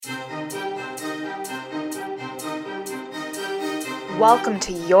Welcome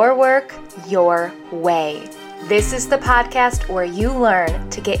to Your Work, Your Way. This is the podcast where you learn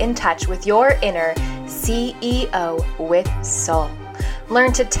to get in touch with your inner CEO with soul.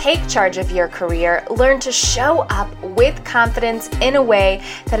 Learn to take charge of your career. Learn to show up with confidence in a way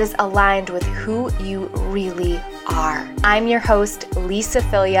that is aligned with who you really are. I'm your host, Lisa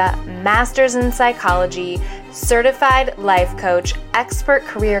Filia, Master's in Psychology, Certified Life Coach, Expert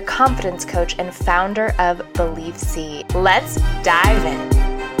Career Confidence Coach, and founder of Believe Seed. Let's dive in.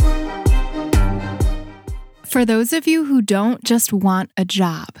 For those of you who don't just want a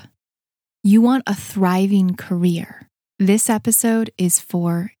job, you want a thriving career, this episode is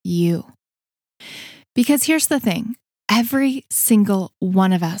for you. Because here's the thing, every single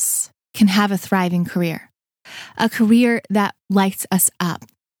one of us can have a thriving career, a career that lights us up,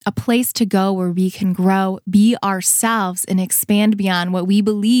 a place to go where we can grow, be ourselves, and expand beyond what we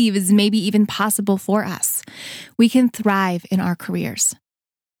believe is maybe even possible for us. We can thrive in our careers.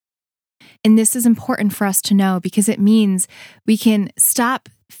 And this is important for us to know because it means we can stop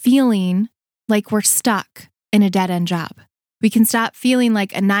feeling like we're stuck in a dead-end job. We can stop feeling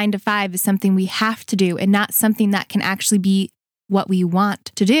like a 9-to-5 is something we have to do and not something that can actually be what we want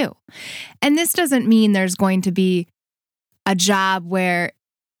to do. And this doesn't mean there's going to be a job where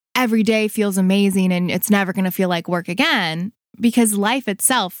every day feels amazing and it's never going to feel like work again, because life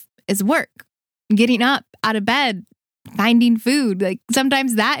itself is work. Getting up out of bed, finding food, like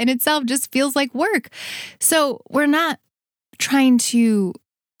sometimes that in itself just feels like work. So we're not trying to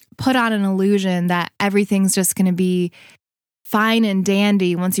put on an illusion that everything's just going to be fine and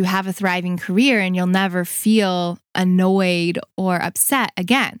dandy once you have a thriving career and you'll never feel annoyed or upset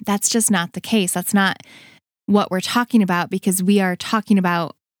again. That's just not the case. That's not what we're talking about, because we are talking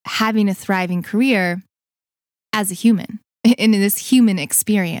about having a thriving career as a human in this human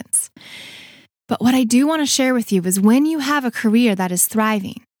experience. But what I do want to share with you is when you have a career that is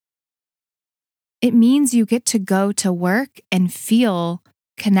thriving, it means you get to go to work and feel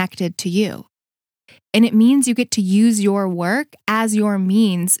connected to you. And it means you get to use your work as your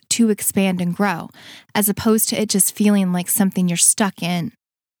means to expand and grow, as opposed to it just feeling like something you're stuck in.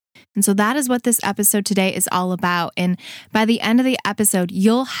 And so that is what this episode today is all about. And by the end of the episode,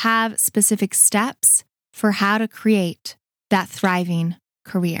 you'll have specific steps for how to create that thriving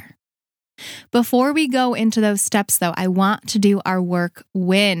career. Before we go into those steps, though, I want to do our work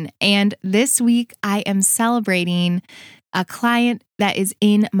win. And this week, I am celebrating a client that is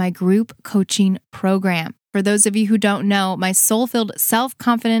in my group coaching program. For those of you who don't know, my Soul-Filled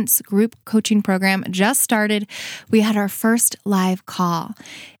Self-Confidence group coaching program just started. We had our first live call.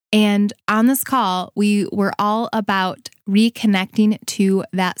 And on this call, we were all about reconnecting to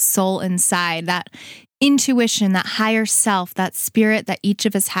that soul inside, that intuition, that higher self, that spirit that each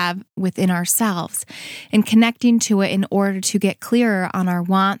of us have within ourselves, and connecting to it in order to get clearer on our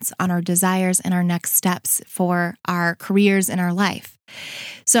wants, on our desires, and our next steps for our careers and our life.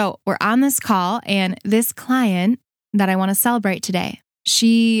 So we're on this call, and this client that I want to celebrate today,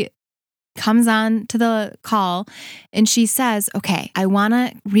 she comes on to the call and she says, okay, I want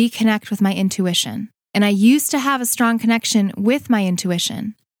to reconnect with my intuition. And I used to have a strong connection with my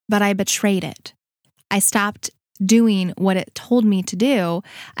intuition, but I betrayed it. I stopped doing what it told me to do.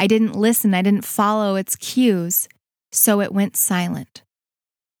 I didn't listen. I didn't follow its cues. So it went silent.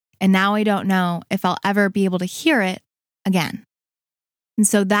 And now I don't know if I'll ever be able to hear it again. And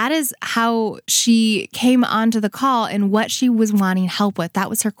so that is how she came onto the call and what she was wanting help with. That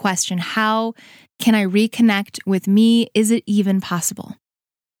was her question. How can I reconnect with me? Is it even possible?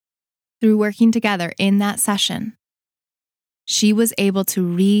 Through working together in that session, she was able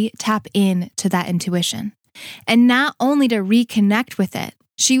to tap into that intuition. And not only to reconnect with it,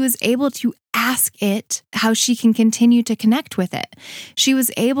 she was able to ask it how she can continue to connect with it. She was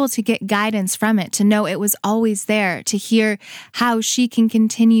able to get guidance from it, to know it was always there, to hear how she can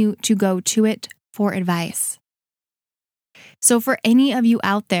continue to go to it for advice. So for any of you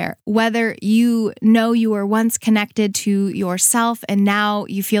out there, whether you know you were once connected to yourself and now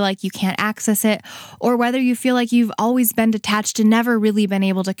you feel like you can't access it, or whether you feel like you've always been detached and never really been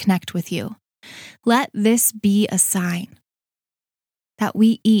able to connect with you, let this be a sign that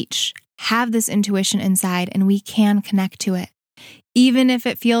we each have this intuition inside and we can connect to it, even if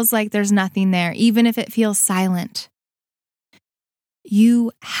it feels like there's nothing there, even if it feels silent.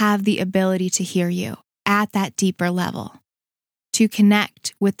 You have the ability to hear you at that deeper level, to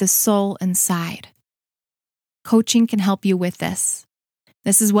connect with the soul inside. Coaching can help you with this.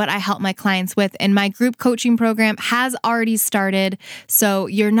 This is what I help my clients with. And my group coaching program has already started. So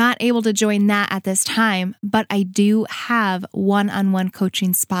you're not able to join that at this time, but I do have one-on-one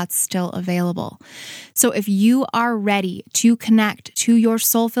coaching spots still available. So if you are ready to connect to your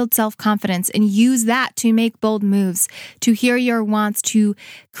soul-filled self-confidence and use that to make bold moves, to hear your wants, to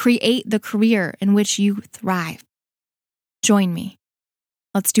create the career in which you thrive, join me.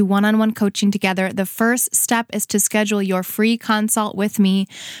 Let's do one-on-one coaching together. The first step is to schedule your free consult with me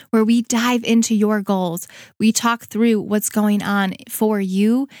where we dive into your goals. We talk through what's going on for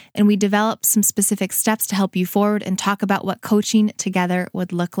you, and we develop some specific steps to help you forward and talk about what coaching together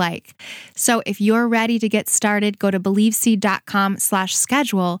would look like. So if you're ready to get started, go to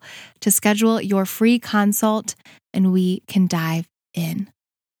believeseed.com/schedule to schedule your free consult, and we can dive in.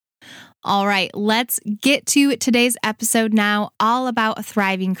 All right, let's get to today's episode now, all about a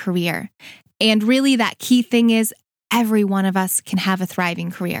thriving career. And really that key thing is every one of us can have a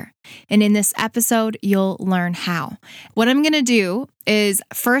thriving career. And in this episode, you'll learn how. What I'm going to do is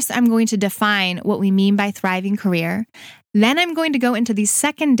first, I'm going to define what we mean by thriving career. Then I'm going to go into these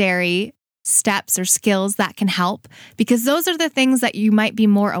secondary steps or skills that can help, because those are the things that you might be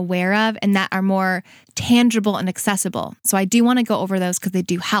more aware of and that are more tangible and accessible. So I do want to go over those because they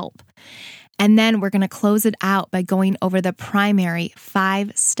do help. And then we're going to close it out by going over the primary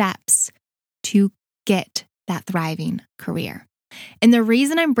 5 steps to get that thriving career. And the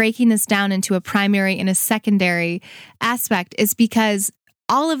reason I'm breaking this down into a primary and a secondary aspect is because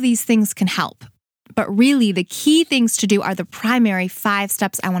all of these things can help. But really, the key things to do are the primary 5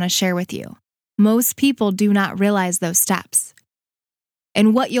 steps I want to share with you. Most people do not realize those steps.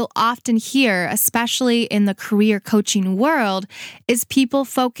 And what you'll often hear, especially in the career coaching world, is people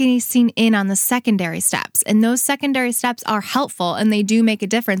focusing in on the secondary steps. And those secondary steps are helpful and they do make a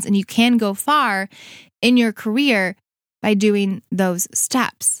difference. And you can go far in your career by doing those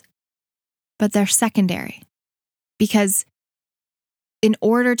steps. But they're secondary because in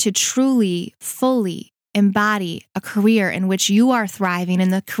order to truly, fully embody a career in which you are thriving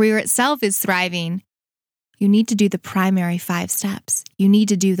and the career itself is thriving, you need to do the primary 5 steps. You need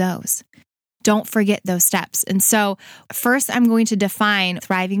to do those. Don't forget those steps. And so first, I'm going to define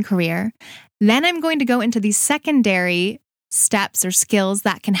thriving career. Then I'm going to go into these secondary steps or skills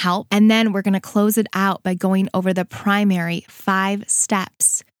that can help. And then we're going to close it out by going over the primary 5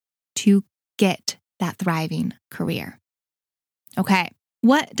 steps to get that thriving career. Okay,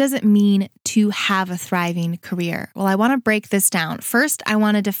 what does it mean to have a thriving career? Well, I want to break this down. First, I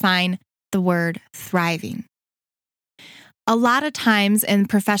want to define the word thriving. A lot of times in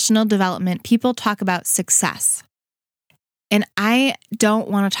professional development, people talk about success. And I don't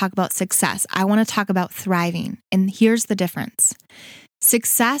want to talk about success. I want to talk about thriving. And here's the difference.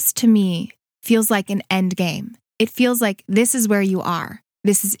 Success to me feels like an end game. It feels like this is where you are.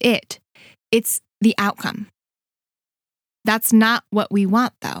 This is it. It's the outcome. That's not what we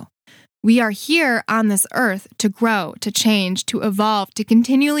want, though. We are here on this earth to grow, to change, to evolve, to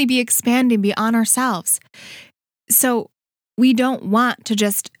continually be expanding beyond ourselves. So we don't want to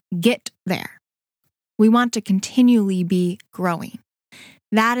just get there. We want to continually be growing.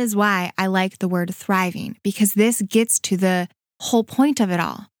 That is why I like the word thriving, because this gets to the whole point of it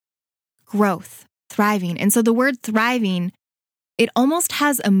all. Growth, thriving. And so the word thriving, it almost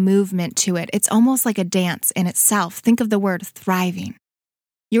has a movement to it. It's almost like a dance in itself. Think of the word thriving.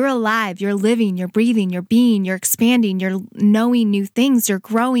 You're alive, you're living, you're breathing, you're being, you're expanding, you're knowing new things, you're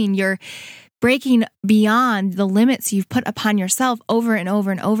growing, you're breaking beyond the limits you've put upon yourself over and over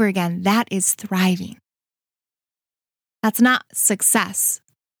and over again. That is thriving. That's not success,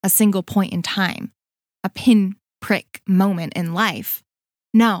 a single point in time, a pinprick moment in life.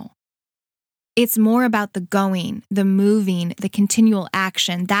 No. It's more about the going, the moving, the continual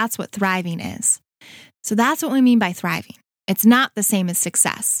action. That's what thriving is. So that's what we mean by thriving. It's not the same as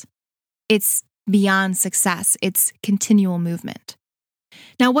success. It's beyond success. It's continual movement.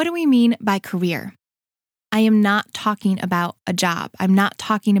 Now, what do we mean by career? I am not talking about a job. I'm not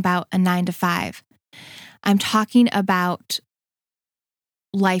talking about a 9-to-5. I'm talking about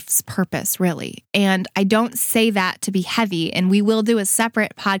life's purpose, really. And I don't say that to be heavy, and we will do a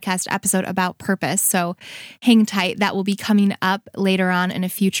separate podcast episode about purpose. So hang tight. That will be coming up later on in a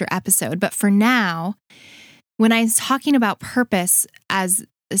future episode. But for now, when I'm talking about purpose as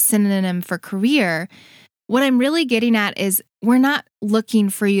a synonym for career, what I'm really getting at is we're not looking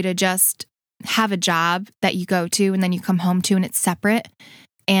for you to just have a job that you go to and then you come home to and it's separate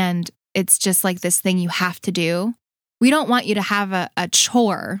and it's just like this thing you have to do. We don't want you to have a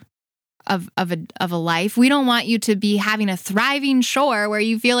chore of a life. We don't want you to be having a thriving chore where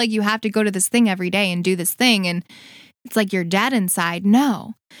you feel like you have to go to this thing every day and do this thing. And It's like you're dead inside.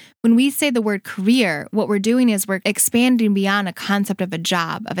 No. When we say the word career, what we're doing is we're expanding beyond a concept of a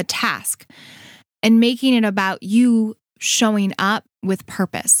job, of a task, and making it about you showing up with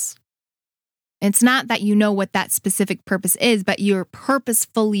purpose. It's not that you know what that specific purpose is, but you're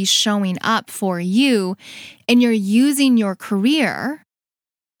purposefully showing up for you, and you're using your career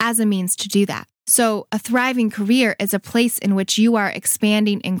as a means to do that. So a thriving career is a place in which you are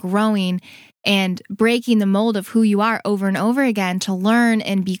expanding and growing and breaking the mold of who you are over and over again to learn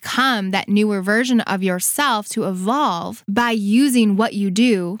and become that newer version of yourself, to evolve by using what you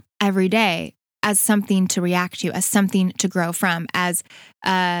do every day as something to react to, as something to grow from, as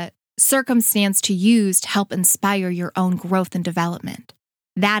a circumstance to use to help inspire your own growth and development.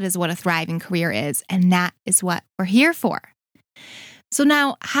 That is what a thriving career is, and that is what we're here for. So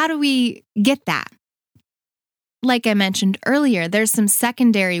now, how do we get that? Like I mentioned earlier, there's some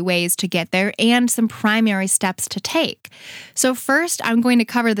secondary ways to get there and some primary steps to take. So first, I'm going to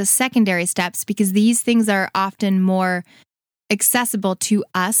cover the secondary steps because these things are often more accessible to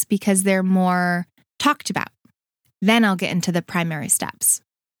us because they're more talked about. Then I'll get into the primary steps.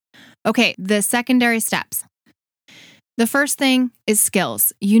 Okay, the secondary steps. The first thing is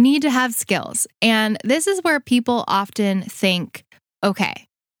skills. You need to have skills. And this is where people often think, okay,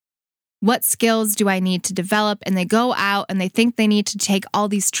 what skills do I need to develop? And they go out and they think they need to take all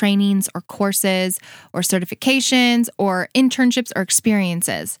these trainings or courses or certifications or internships or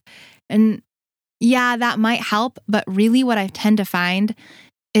experiences. And yeah, that might help. But really what I tend to find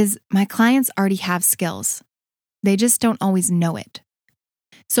is my clients already have skills. They just don't always know it.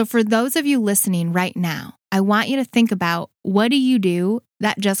 So for those of you listening right now, I want you to think about, what do you do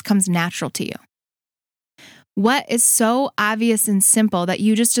that just comes natural to you? What is so obvious and simple that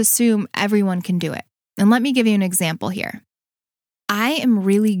you just assume everyone can do it? And let me give you an example here. I am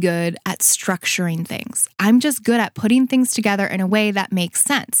really good at structuring things. I'm just good at putting things together in a way that makes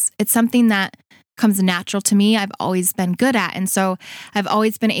sense. It's something that comes natural to me. I've always been good at. And so I've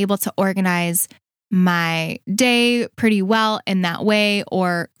always been able to organize my day pretty well in that way,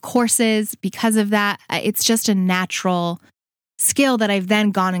 or courses because of that. It's just a natural skill that I've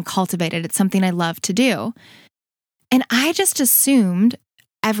then gone and cultivated. It's something I love to do. And I just assumed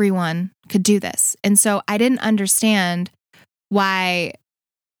everyone could do this. And so I didn't understand why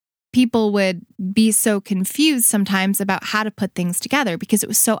people would be so confused sometimes about how to put things together because it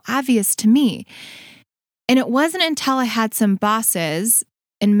was so obvious to me. And it wasn't until I had some bosses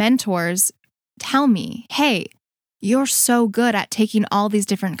and mentors tell me, hey, you're so good at taking all these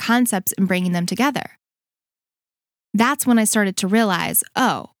different concepts and bringing them together. That's when I started to realize,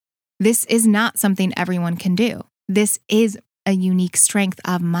 oh, this is not something everyone can do. This is a unique strength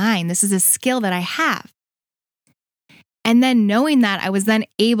of mine. This is a skill that I have. And then knowing that, I was then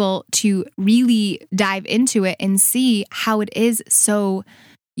able to really dive into it and see how it is so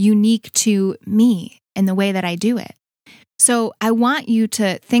unique to me and the way that I do it. So I want you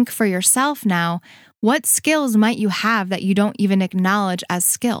to think for yourself now, what skills might you have that you don't even acknowledge as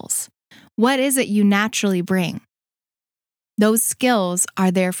skills? What is it you naturally bring? Those skills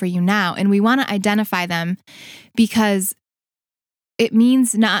are there for you now, and we want to identify them because it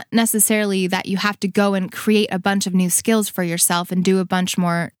means not necessarily that you have to go and create a bunch of new skills for yourself and do a bunch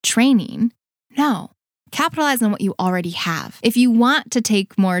more training. No, capitalize on what you already have. If you want to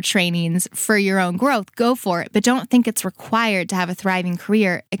take more trainings for your own growth, go for it, but don't think it's required to have a thriving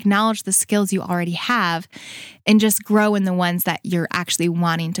career. Acknowledge the skills you already have and just grow in the ones that you're actually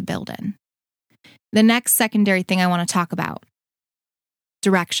wanting to build in. The next secondary thing I want to talk about,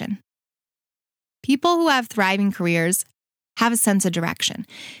 direction. People who have thriving careers have a sense of direction.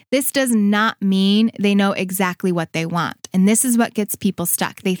 This does not mean they know exactly what they want. And this is what gets people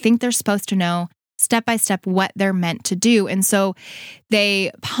stuck. They think they're supposed to know step by step what they're meant to do. And so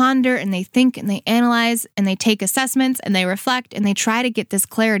they ponder and they think and they analyze and they take assessments and they reflect and they try to get this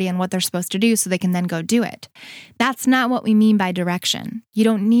clarity on what they're supposed to do so they can then go do it. That's not what we mean by direction. You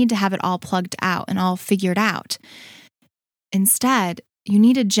don't need to have it all plugged out and all figured out. Instead, you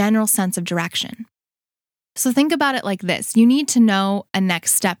need a general sense of direction. So think about it like this. You need to know a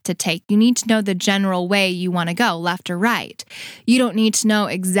next step to take. You need to know the general way you want to go, left or right. You don't need to know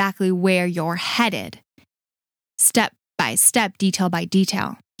exactly where you're headed, step by step, detail by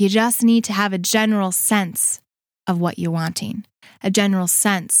detail. You just need to have a general sense of what you're wanting, a general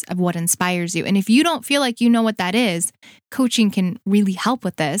sense of what inspires you. And if you don't feel like you know what that is, coaching can really help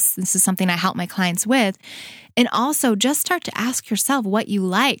with this. This is something I help my clients with. And also just start to ask yourself what you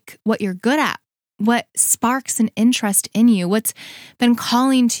like, what you're good at, what sparks an interest in you, what's been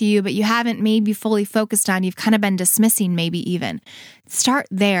calling to you, but you haven't maybe fully focused on, you've kind of been dismissing maybe even. Start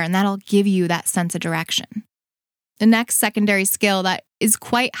there, and that'll give you that sense of direction. The next secondary skill that is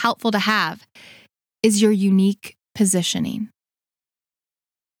quite helpful to have is your unique positioning.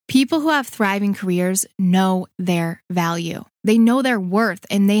 People who have thriving careers know their value. They know their worth,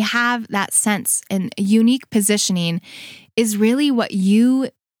 and they have that sense. And unique positioning is really what you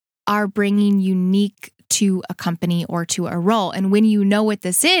are bringing unique to a company or to a role. And when you know what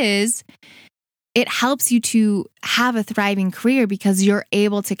this is, it helps you to have a thriving career because you're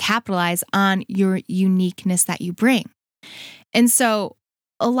able to capitalize on your uniqueness that you bring. And so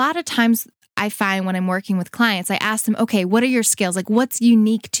a lot of times I find when I'm working with clients, I ask them, okay, what are your skills? Like, what's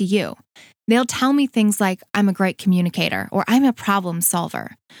unique to you? They'll tell me things like, I'm a great communicator, or I'm a problem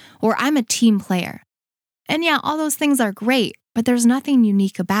solver, or I'm a team player. And yeah, all those things are great, but there's nothing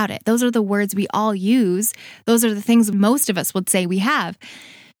unique about it. Those are the words we all use. Those are the things most of us would say we have.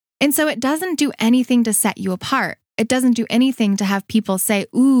 And so it doesn't do anything to set you apart. It doesn't do anything to have people say,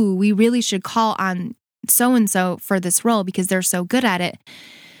 ooh, we really should call on so-and-so for this role because they're so good at it.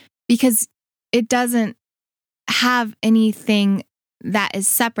 Because it doesn't have anything that is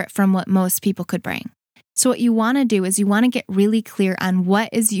separate from what most people could bring. So what you want to do is you want to get really clear on what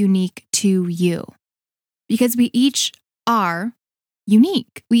is unique to you. Because we each are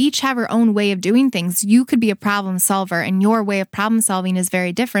unique. We each have our own way of doing things. You could be a problem solver, and your way of problem solving is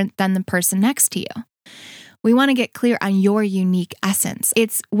very different than the person next to you. We want to get clear on your unique essence.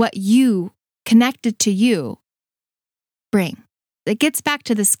 It's what you, connected to you, bring. It gets back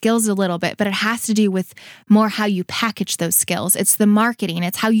to the skills a little bit, but it has to do with more how you package those skills. It's the marketing.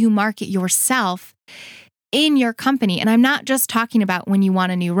 It's how you market yourself in your company. And I'm not just talking about when you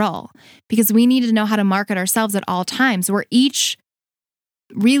want a new role, because we need to know how to market ourselves at all times. We're each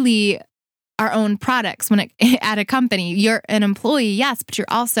really our own products at a company. You're an employee, yes, but you're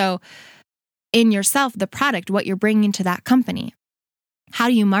also in yourself the product, what you're bringing to that company. How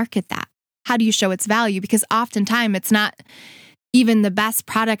do you market that? How do you show its value? Because oftentimes it's not even the best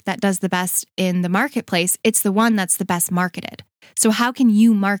product that does the best in the marketplace. It's the one that's the best marketed. So how can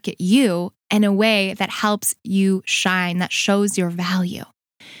you market you in a way that helps you shine, that shows your value?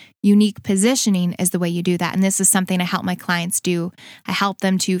 Unique positioning is the way you do that. And this is something I help my clients do. I help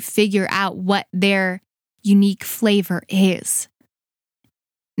them to figure out what their unique flavor is.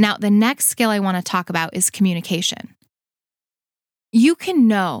 Now, the next skill I want to talk about is communication. You can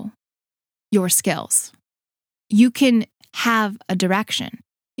know your skills. You can have a direction,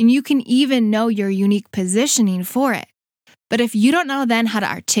 and you can even know your unique positioning for it. But if you don't know then how to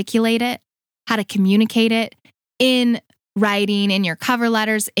articulate it, how to communicate it in writing, in your cover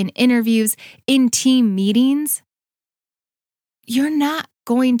letters, in interviews, in team meetings, you're not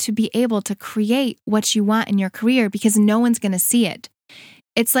going to be able to create what you want in your career because no one's going to see it.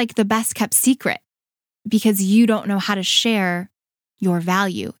 It's like the best kept secret because you don't know how to share your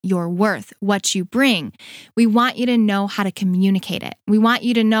value, your worth, what you bring. We want you to know how to communicate it. We want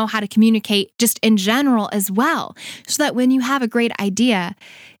you to know how to communicate just in general as well, so that when you have a great idea,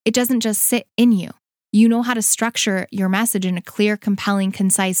 it doesn't just sit in you. You know how to structure your message in a clear, compelling,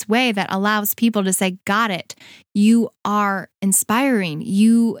 concise way that allows people to say, got it. You are inspiring.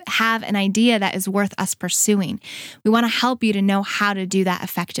 You have an idea that is worth us pursuing. We want to help you to know how to do that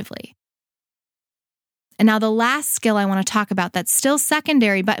effectively. And now the last skill I want to talk about that's still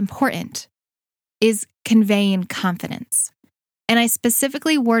secondary but important is conveying confidence. And I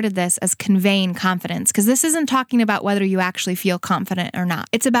specifically worded this as conveying confidence because this isn't talking about whether you actually feel confident or not.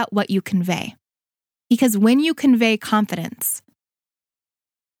 It's about what you convey. Because when you convey confidence,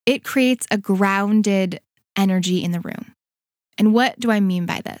 it creates a grounded energy in the room. And what do I mean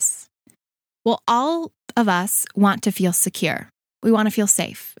by this? Well, all of us want to feel secure. We want to feel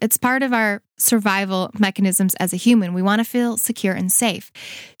safe. It's part of our survival mechanisms as a human. We want to feel secure and safe.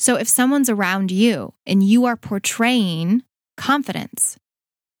 So if someone's around you and you are portraying confidence,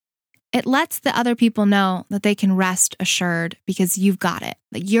 it lets the other people know that they can rest assured because you've got it.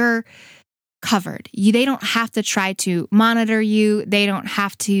 Like you're covered. They don't have to try to monitor you. They don't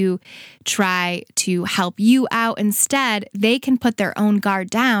have to try to help you out. Instead, they can put their own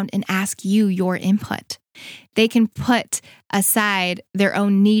guard down and ask you your input. They can put aside their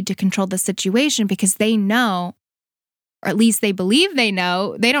own need to control the situation because they know, or at least they believe they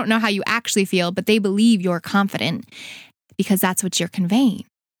know. They don't know how you actually feel, but they believe you're confident because that's what you're conveying.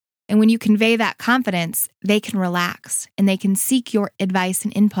 And when you convey that confidence, they can relax and they can seek your advice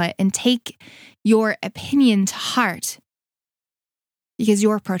and input and take your opinion to heart because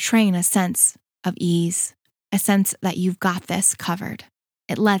you're portraying a sense of ease, a sense that you've got this covered.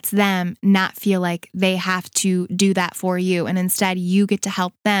 It lets them not feel like they have to do that for you. And instead, you get to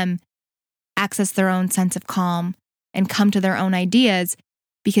help them access their own sense of calm and come to their own ideas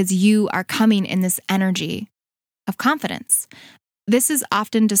because you are coming in this energy of confidence. This is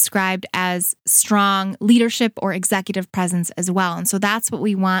often described as strong leadership or executive presence as well. And so that's what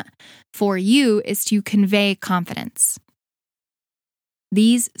we want for you, is to convey confidence.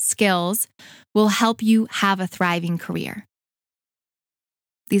 These skills will help you have a thriving career.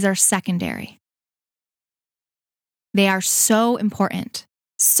 These are secondary. They are so important,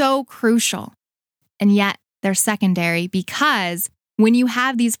 so crucial, and yet they're secondary because when you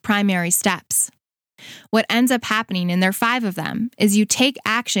have these primary steps, what ends up happening, and there are 5 of them, is you take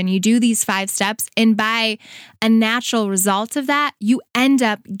action, you do these 5 steps, and by a natural result of that, you end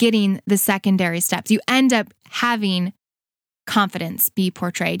up getting the secondary steps. You end up having confidence be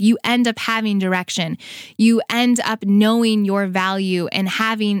portrayed. You end up having direction. You end up knowing your value and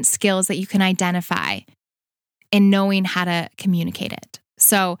having skills that you can identify and knowing how to communicate it.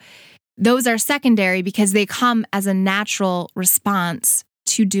 So those are secondary because they come as a natural response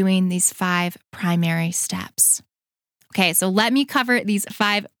to doing these 5 primary steps. Okay, so let me cover these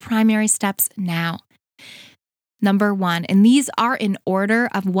 5 primary steps now. Number 1, and these are in order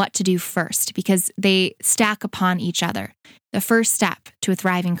of what to do first because they stack upon each other. The first step to a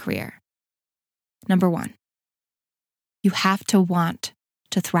thriving career. Number 1, you have to want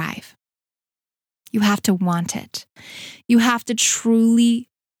to thrive. You have to want it. You have to truly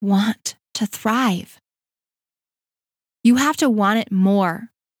want to thrive. You have to want it more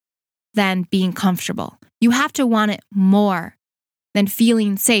than being comfortable. You have to want it more than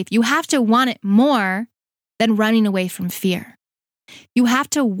feeling safe. You have to want it more than running away from fear. You have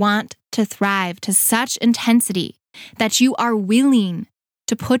to want to thrive to such intensity that you are willing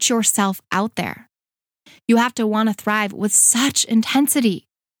to put yourself out there. You have to want to thrive with such intensity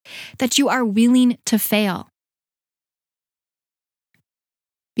that you are willing to fail.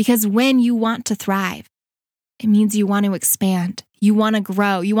 Because when you want to thrive, it means you want to expand. You want to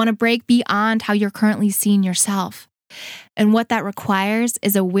grow. You want to break beyond how you're currently seeing yourself. And what that requires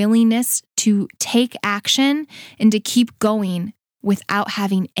is a willingness to take action and to keep going without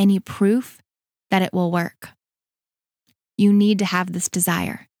having any proof that it will work. You need to have this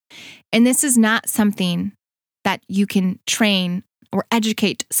desire. And this is not something that you can train or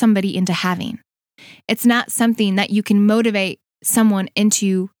educate somebody into having. It's not something that you can motivate someone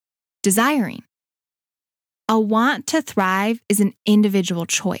into desiring. A want to thrive is an individual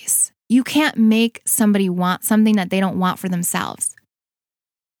choice. You can't make somebody want something that they don't want for themselves.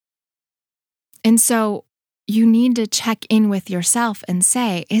 And so you need to check in with yourself and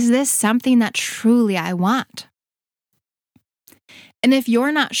say, is this something that truly I want? And if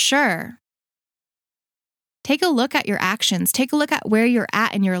you're not sure, take a look at your actions. Take a look at where you're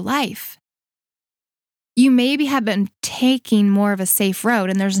at in your life. You maybe have been taking more of a safe road,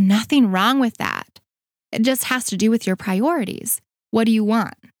 and there's nothing wrong with that. It just has to do with your priorities. What do you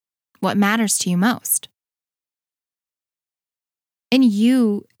want? What matters to you most? And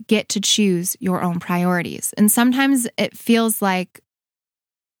you get to choose your own priorities. And sometimes it feels like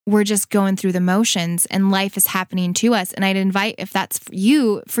we're just going through the motions and life is happening to us. And I'd invite, if that's for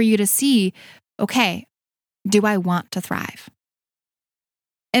you to see, okay, do I want to thrive?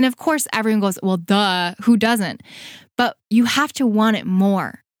 And of course, everyone goes, well, duh, who doesn't? But you have to want it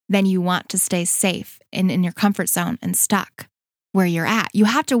more than you want to stay safe and in your comfort zone and stuck where you're at. You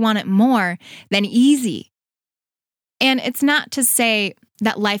have to want it more than easy. And it's not to say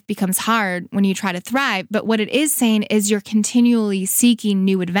that life becomes hard when you try to thrive, but what it is saying is you're continually seeking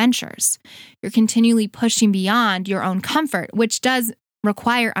new adventures. You're continually pushing beyond your own comfort, which does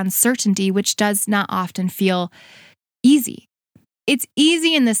require uncertainty, which does not often feel easy. It's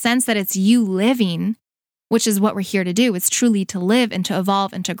easy in the sense that it's you living, which is what we're here to do. It's truly to live and to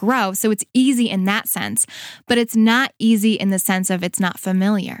evolve and to grow. So it's easy in that sense, but it's not easy in the sense of it's not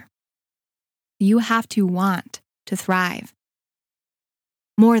familiar. You have to want to thrive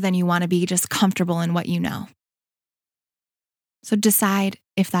more than you want to be just comfortable in what you know. So decide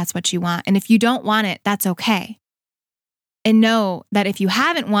if that's what you want. And if you don't want it, that's okay. And know that if you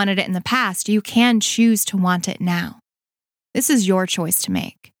haven't wanted it in the past, you can choose to want it now. This is your choice to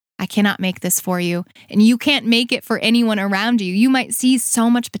make. I cannot make this for you, and you can't make it for anyone around you. You might see so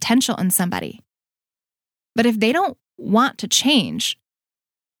much potential in somebody. But if they don't want to change,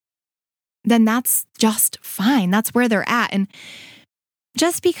 then that's just fine. That's where they're at. And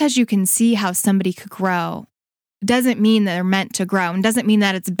just because you can see how somebody could grow doesn't mean that they're meant to grow, and doesn't mean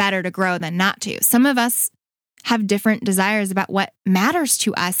that it's better to grow than not to. Some of us have different desires about what matters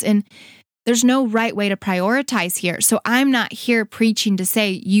to us, and there's no right way to prioritize here. So I'm not here preaching to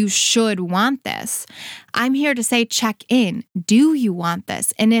say you should want this. I'm here to say check in. Do you want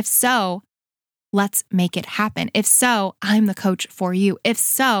this? And if so, let's make it happen. If so, I'm the coach for you. If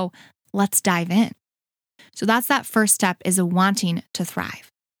so, let's dive in. So that's that first step, is a wanting to thrive.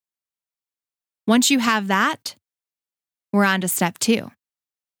 Once you have that, we're on to step 2.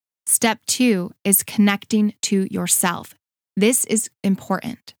 Step 2 is connecting to yourself. This is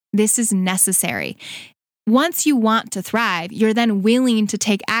important. This is necessary. Once you want to thrive, you're then willing to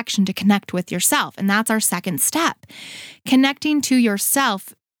take action to connect with yourself. And that's our second step. Connecting to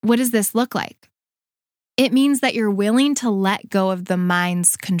yourself, what does this look like? It means that you're willing to let go of the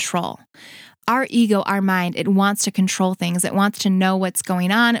mind's control. Our ego, our mind, it wants to control things. It wants to know what's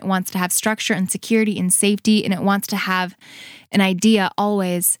going on. It wants to have structure and security and safety. And it wants to have an idea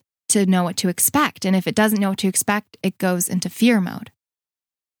always to know what to expect. And if it doesn't know what to expect, it goes into fear mode.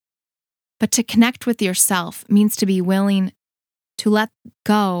 But to connect with yourself means to be willing to let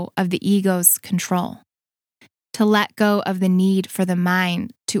go of the ego's control, to let go of the need for the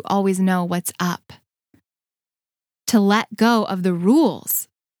mind to always know what's up, to let go of the rules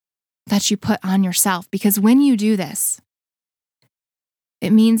that you put on yourself. Because when you do this, it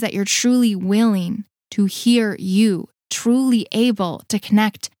means that you're truly willing to hear you, truly able to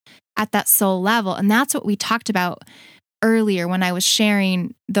connect at that soul level. And that's what we talked about earlier when I was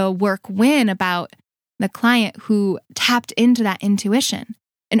sharing the work win about the client who tapped into that intuition.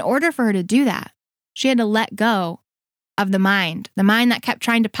 In order for her to do that, she had to let go of the mind that kept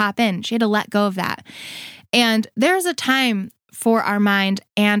trying to pop in. She had to let go of that. And there's a time for our mind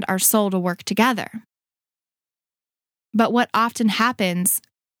and our soul to work together. But what often happens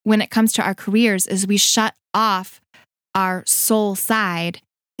when it comes to our careers is we shut off our soul side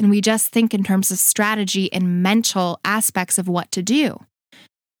and we just think in terms of strategy and mental aspects of what to do.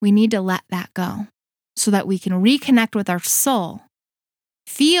 We need to let that go so that we can reconnect with our soul,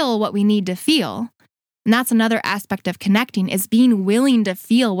 feel what we need to feel. And that's another aspect of connecting, is being willing to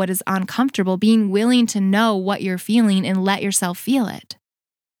feel what is uncomfortable, being willing to know what you're feeling and let yourself feel it.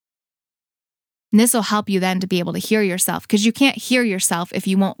 And this will help you then to be able to hear yourself, because you can't hear yourself if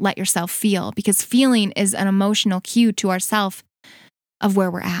you won't let yourself feel, because feeling is an emotional cue to ourself of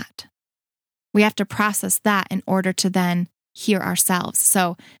where we're at. We have to process that in order to then hear ourselves.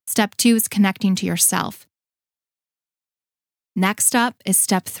 So step 2 is connecting to yourself. Next up is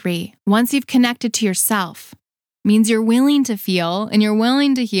step 3. Once you've connected to yourself, means you're willing to feel and you're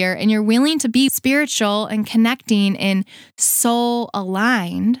willing to hear and you're willing to be spiritual and connecting and soul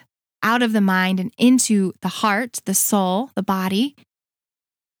aligned out of the mind and into the heart, the soul, the body.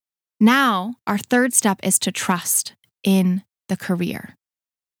 Now, our third step is to trust in the career.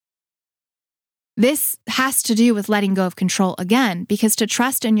 This has to do with letting go of control again, because to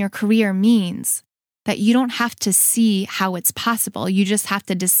trust in your career means that you don't have to see how it's possible. You just have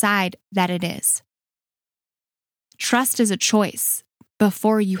to decide that it is. Trust is a choice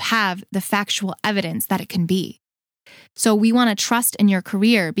before you have the factual evidence that it can be. So we want to trust in your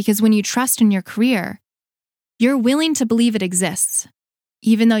career, because when you trust in your career, you're willing to believe it exists,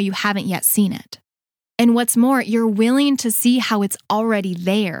 even though you haven't yet seen it. And what's more, you're willing to see how it's already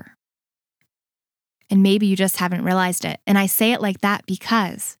there. And maybe you just haven't realized it. And I say it like that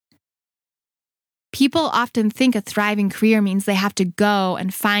because people often think a thriving career means they have to go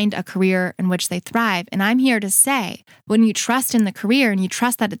and find a career in which they thrive. And I'm here to say, when you trust in the career and you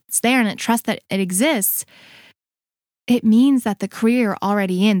trust that it's there and trust that it exists, it means that the career you're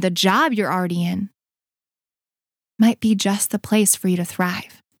already in, the job you're already in, might be just the place for you to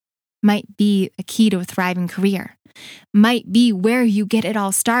thrive, might be a key to a thriving career, might be where you get it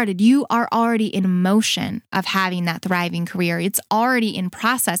all started. You are already in motion of having that thriving career. It's already in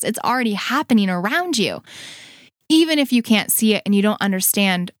process. It's already happening around you. Even if you can't see it and you don't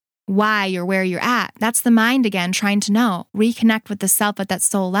understand why you're where you're at, that's the mind again trying to know. Reconnect with the self at that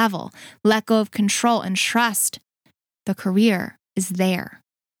soul level. Let go of control and trust the career is there.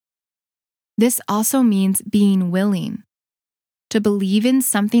 This also means being willing to believe in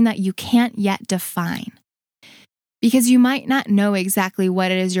something that you can't yet define. Because you might not know exactly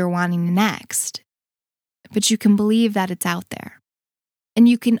what it is you're wanting next, but you can believe that it's out there. And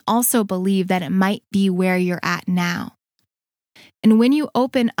you can also believe that it might be where you're at now. And when you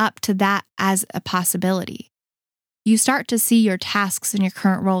open up to that as a possibility, you start to see your tasks in your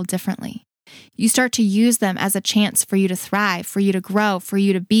current role differently. You start to use them as a chance for you to thrive, for you to grow, for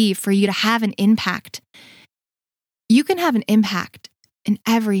you to be, for you to have an impact. You can have an impact in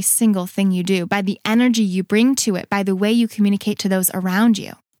every single thing you do by the energy you bring to it, by the way you communicate to those around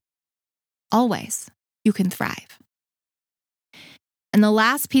you. Always, you can thrive. And the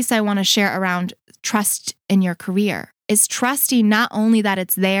last piece I want to share around trust in your career is trusting not only that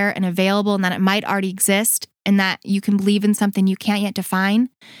it's there and available and that it might already exist and that you can believe in something you can't yet define,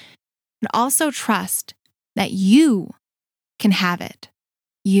 but also trust that you can have it.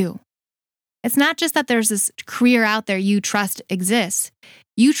 You. It's not just that there's this career out there you trust exists.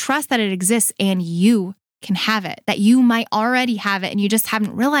 You trust that it exists and you can have it, that you might already have it and you just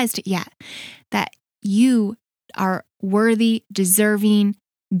haven't realized it yet, that you are worthy, deserving,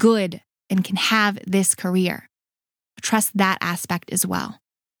 good, and can have this career. Trust that aspect as well.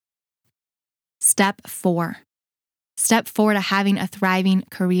 Step 4. Step 4 to having a thriving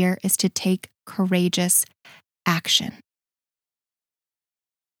career is to take courageous action.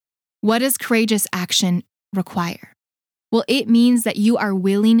 What does courageous action require? Well, it means that you are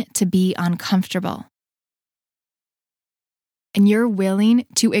willing to be uncomfortable. And you're willing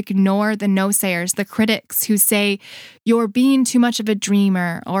to ignore the no-sayers, the critics who say you're being too much of a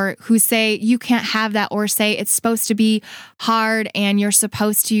dreamer, or who say you can't have that, or say it's supposed to be hard and you're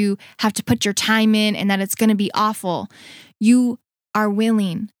supposed to have to put your time in and that it's going to be awful. You are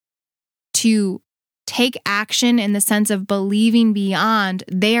willing to take action in the sense of believing beyond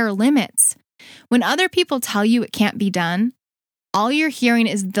their limits. When other people tell you it can't be done, all you're hearing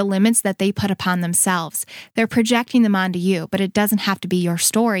is the limits that they put upon themselves. They're projecting them onto you, but it doesn't have to be your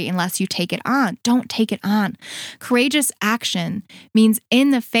story unless you take it on. Don't take it on. Courageous action means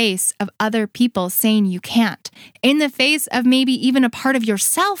in the face of other people saying you can't, in the face of maybe even a part of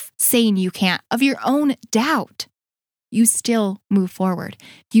yourself saying you can't, of your own doubt, you still move forward.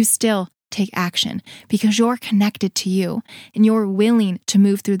 You still take action because you're connected to you and you're willing to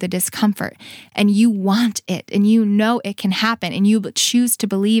move through the discomfort and you want it and you know it can happen and you choose to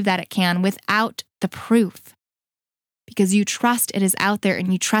believe that it can without the proof because you trust it is out there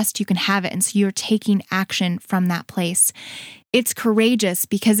and you trust you can have it. And so you're taking action from that place. It's courageous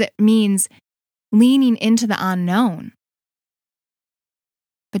because it means leaning into the unknown,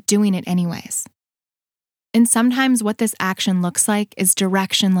 but doing it anyways. And sometimes what this action looks like is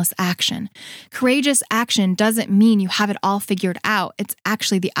directionless action. Courageous action doesn't mean you have it all figured out. It's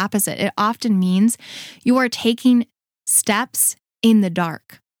actually the opposite. It often means you are taking steps in the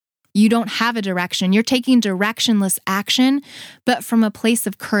dark. You don't have a direction. You're taking directionless action, but from a place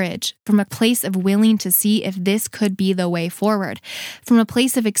of courage, from a place of willing to see if this could be the way forward, from a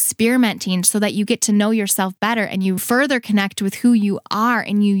place of experimenting so that you get to know yourself better and you further connect with who you are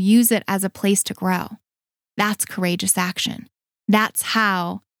and you use it as a place to grow. That's courageous action. That's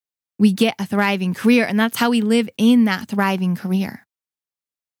how we get a thriving career, and that's how we live in that thriving career.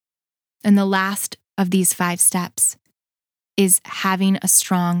 And the last of these 5 steps is having a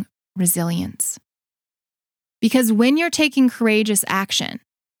strong resilience. Because when you're taking courageous action,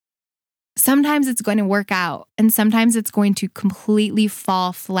 sometimes it's going to work out, and sometimes it's going to completely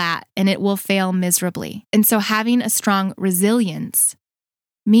fall flat, and it will fail miserably. And so having a strong resilience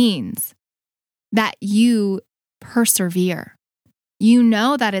means that you persevere. You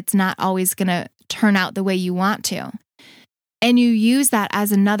know that it's not always going to turn out the way you want to. And you use that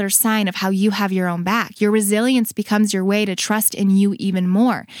as another sign of how you have your own back. Your resilience becomes your way to trust in you even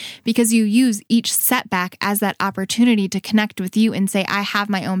more because you use each setback as that opportunity to connect with you and say, I have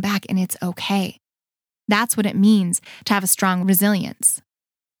my own back and it's okay. That's what it means to have a strong resilience.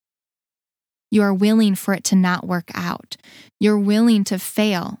 You are willing for it to not work out. You're willing to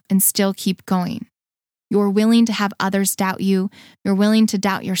fail and still keep going. You're willing to have others doubt you. You're willing to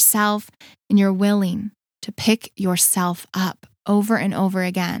doubt yourself, and you're willing to pick yourself up over and over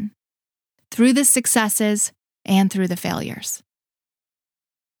again through the successes and through the failures.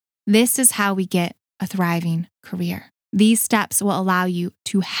 This is how we get a thriving career. These steps will allow you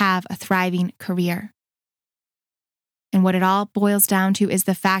to have a thriving career. And what it all boils down to is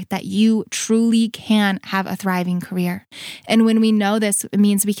the fact that you truly can have a thriving career. And when we know this, it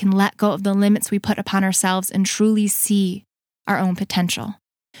means we can let go of the limits we put upon ourselves and truly see our own potential.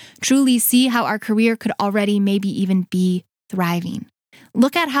 Truly see how our career could already maybe even be thriving.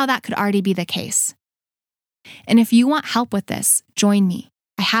 Look at how that could already be the case. And if you want help with this, join me.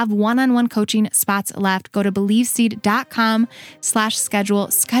 I have one-on-one coaching spots left. Go to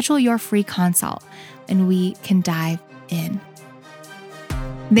believeseed.com/schedule. Schedule your free consult, and we can dive in.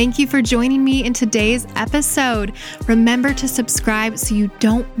 Thank you for joining me in today's episode. Remember to subscribe so you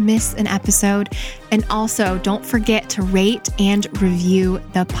don't miss an episode. And also don't forget to rate and review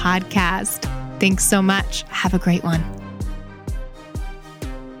the podcast. Thanks so much. Have a great one.